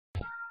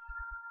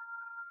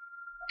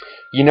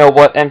You know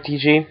what,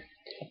 MTG?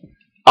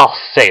 I'll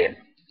say it.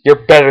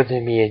 You're better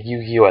than me at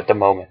Yu-Gi-Oh! At the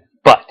moment.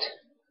 But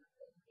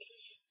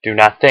do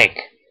not think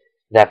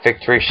that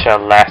victory shall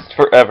last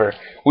forever.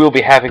 We will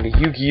be having a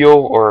Yu-Gi-Oh!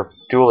 Or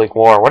dueling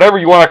war, whatever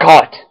you want to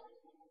call it.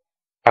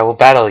 I will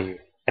battle you,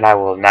 and I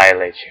will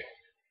annihilate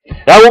you.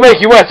 And I will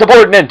make you my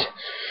subordinate!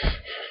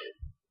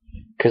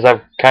 Because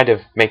I'm kind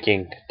of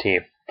making a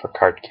team for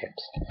card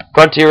games.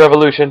 Frontier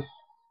Revolution.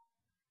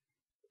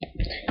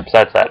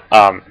 Besides that,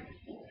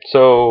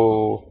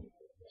 so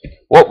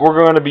what we're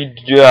going to be,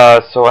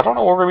 so I don't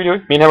know what we're going to be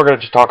doing. Me and him are going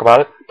to just talk about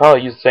it.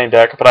 Probably use the same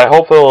deck, but I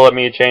hope it'll let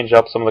me change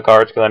up some of the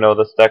cards because I know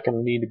this deck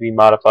can need to be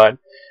modified.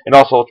 And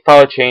also, it'll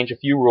probably change a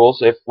few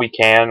rules if we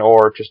can,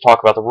 or just talk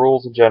about the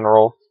rules in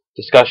general,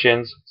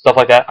 discussions, stuff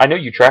like that. I know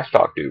you trash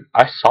talk, dude.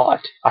 I saw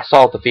it. I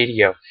saw the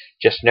video.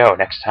 Just know,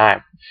 next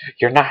time,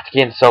 you're not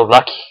getting so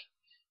lucky.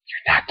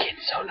 You're not getting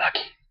so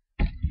lucky.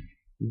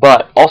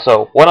 But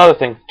also, one other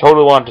thing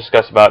totally want to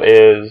discuss about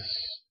is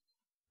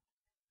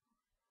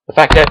the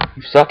fact that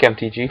you suck,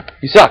 MTG.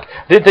 You suck.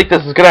 I didn't think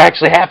this was going to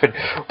actually happen.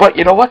 But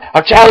you know what?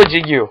 I'm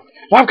challenging you.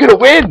 I'm going to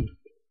win.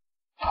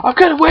 I'm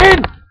going to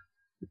win.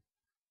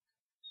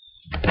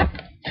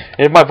 And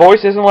if my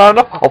voice isn't loud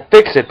enough, I'll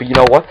fix it. But you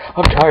know what?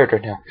 I'm tired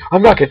right now.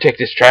 I'm not going to take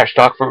this trash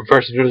talk from a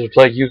person who doesn't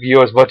play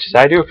Yu-Gi-Oh! As much as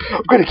I do.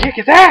 I'm going to kick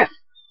his ass.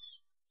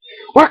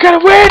 We're going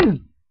to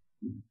win.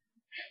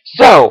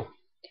 So,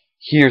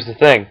 here's the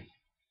thing.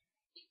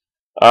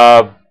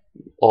 Well,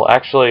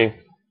 actually,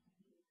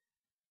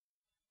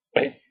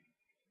 wait.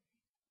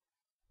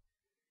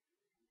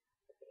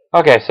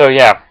 Okay, so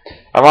yeah,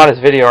 I'm on his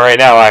video right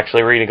now,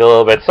 actually reading a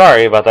little bit.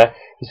 Sorry about that.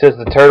 He says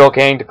the Turtle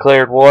Gang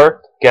declared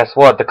war. Guess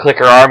what? The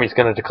Clicker Army's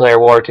gonna declare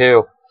war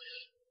too.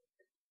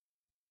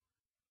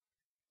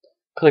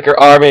 Clicker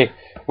Army,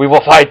 we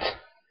will fight.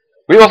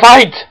 We will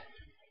fight.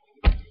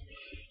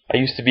 I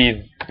used to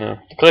be,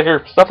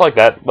 Clicker, stuff like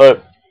that,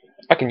 but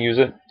I can use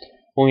it.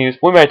 We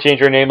might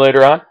change our name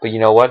later on, but you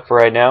know what? For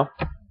right now,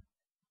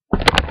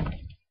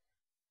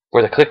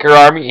 we're the Clicker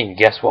Army, and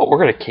guess what? We're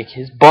gonna kick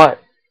his butt.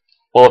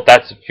 Well,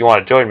 if you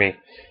want to join me,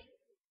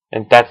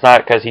 and that's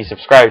not because he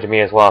subscribed to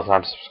me as well as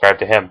I'm subscribed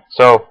to him.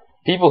 So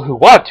people who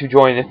want to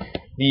join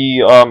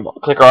the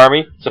Clicker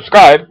Army,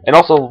 subscribe, and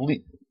also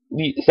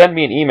send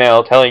me an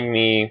email telling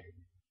me,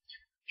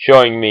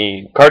 showing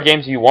me card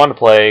games you want to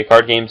play,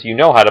 card games you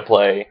know how to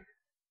play,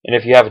 and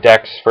if you have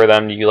decks for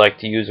them you like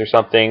to use or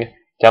something.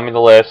 Tell me the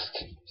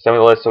list. Send me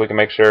the list so we can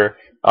make sure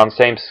on the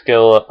same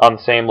skill, on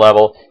the same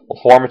level.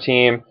 We'll form a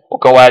team. We'll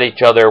go at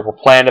each other. We'll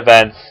plan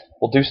events.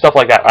 We'll do stuff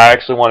like that. I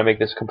actually want to make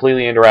this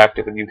completely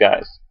interactive with you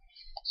guys.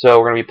 So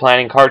we're going to be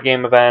planning card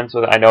game events.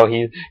 I know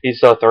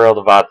he's so thrilled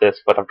about this,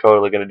 but I'm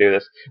totally going to do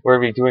this. We're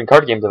going to be doing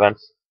card games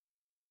events.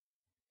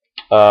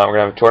 We're going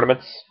to have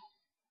tournaments.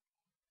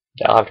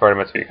 Yeah, I'll have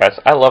tournaments for you guys.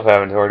 I love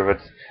having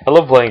tournaments. I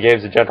love playing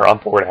games in general. I'm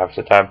bored half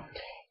the time.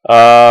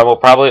 We'll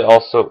probably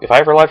also, if I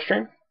ever live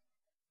stream,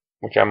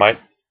 which I might,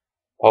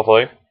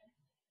 hopefully.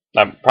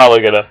 I'm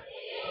probably gonna.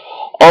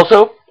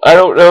 Also, I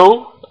don't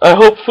know.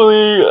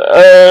 Hopefully,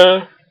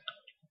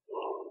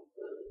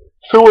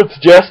 someone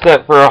suggests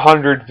that for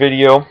 100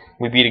 video,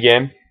 we beat a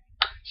game.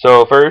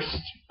 So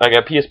first, I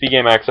got PSP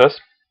game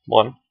access.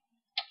 1.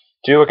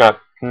 2, I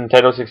got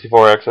Nintendo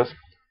 64 access.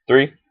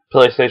 3,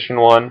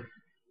 PlayStation 1.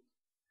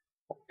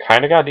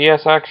 Kinda got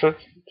DS access.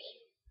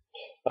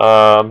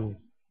 I'll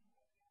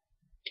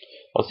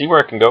see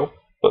where I can go,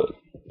 but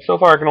so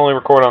far I can only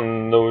record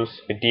on those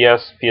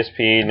DS,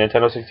 PSP,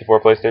 Nintendo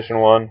 64,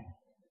 PlayStation 1.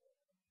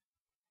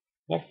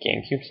 I got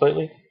GameCube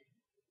slightly.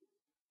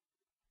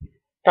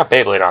 Got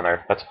Beyblade on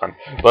there. That's fun.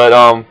 But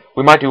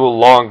we might do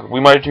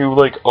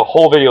like a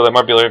whole video that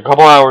might be like a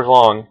couple hours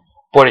long,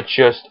 but it's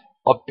just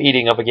a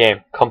beating of a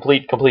game,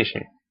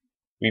 completion.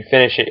 We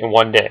finish it in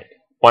one day,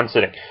 one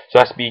sitting. So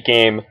it has to be a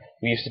game.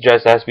 We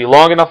suggest it has to be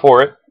long enough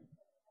for it.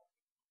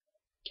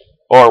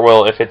 Or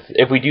well,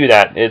 if we do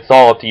that, it's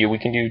all up to you. We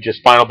can do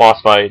just final boss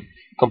fight,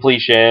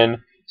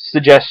 completion,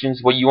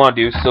 suggestions, what you want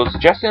to do. So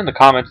suggest it in the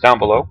comments down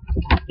below.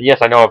 And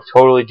yes, I know I'm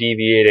totally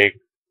deviating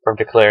from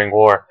declaring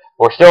war.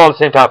 We're still on the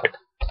same topic.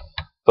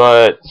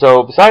 But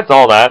so besides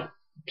all that,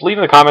 leave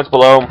in the comments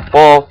below.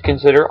 Well,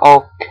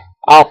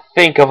 I'll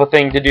think of a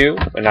thing to do,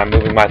 and I'm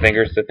moving my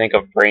fingers to think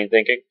of brain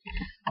thinking.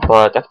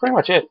 But that's pretty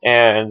much it.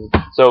 And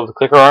so the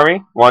Clicker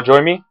Army, want to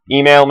join me?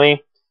 Email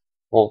me.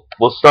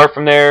 We'll start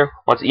from there.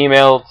 Once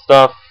email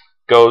stuff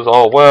goes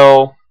all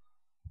well,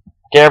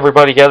 get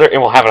everybody together,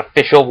 and we'll have an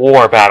official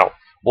war battle.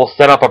 We'll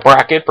set up a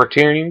bracket for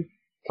team,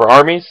 for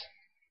armies,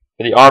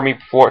 for the army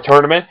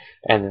tournament,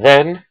 and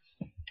then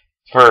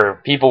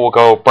for people will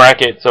go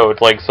bracket, so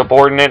it's like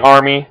subordinate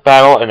army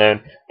battle, and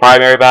then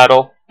primary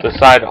battle. They'll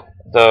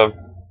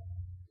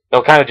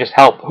kind of just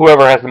help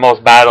whoever has the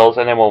most battles,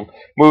 and then we'll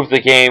move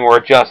the game or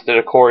adjust it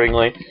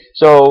accordingly.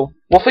 So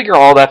we'll figure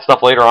all that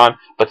stuff later on.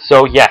 But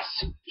so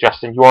yes,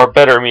 Justin, you are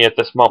better than me at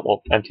this moment.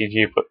 Well,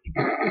 MTG, but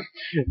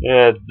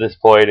at this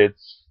point,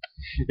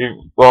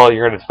 well,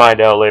 you're going to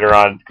find out later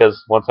on,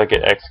 because once I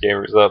get X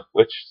Gamers up,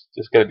 which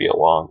is going to be a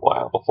long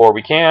while before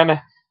we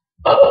can.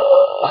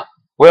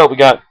 Well, we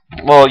got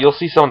well, you'll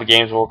see some of the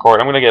games we'll record.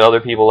 I'm going to get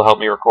other people to help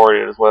me record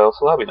it as well,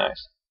 so that'll be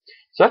nice.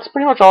 So that's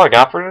pretty much all I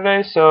got for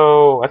today,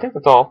 so I think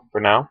that's all for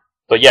now.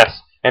 But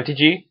yes,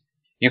 MTG,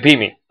 you beat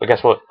me. But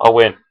guess what? I'll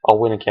win. I'll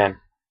win again.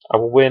 I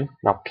will win,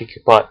 and I'll kick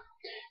your butt.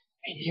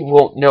 And you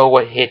won't know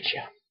what hit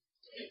you.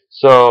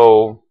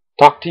 So,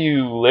 talk to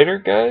you later,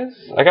 guys.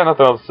 I got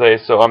nothing else to say.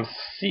 So I'm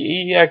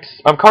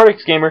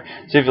Cardix Gamer.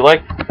 So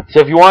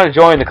if you want to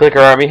join the Clicker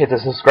Army, hit the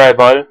subscribe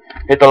button.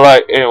 Hit the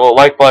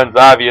like button's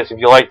obvious. If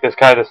you like this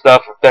kind of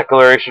stuff,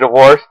 Declaration of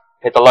Wars,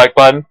 hit the like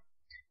button.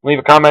 Leave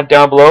a comment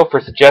down below for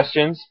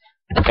suggestions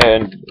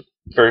and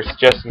for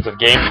suggestions of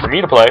games for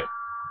me to play.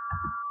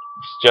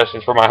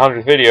 Suggestions for my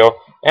 100th video,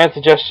 and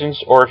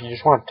suggestions, or if you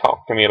just want to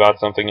talk to me about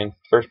something in the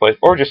first place,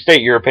 or just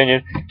state your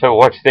opinion, tell me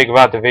what you think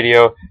about the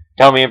video,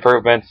 tell me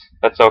improvements,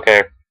 that's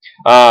okay.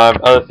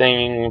 Other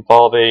thing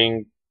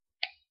involving,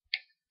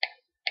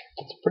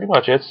 that's pretty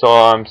much it. So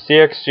I'm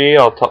CXG,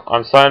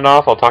 I'm signing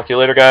off, I'll talk to you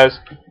later, guys.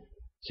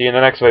 See you in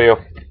the next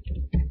video.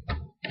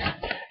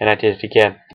 And I did it again.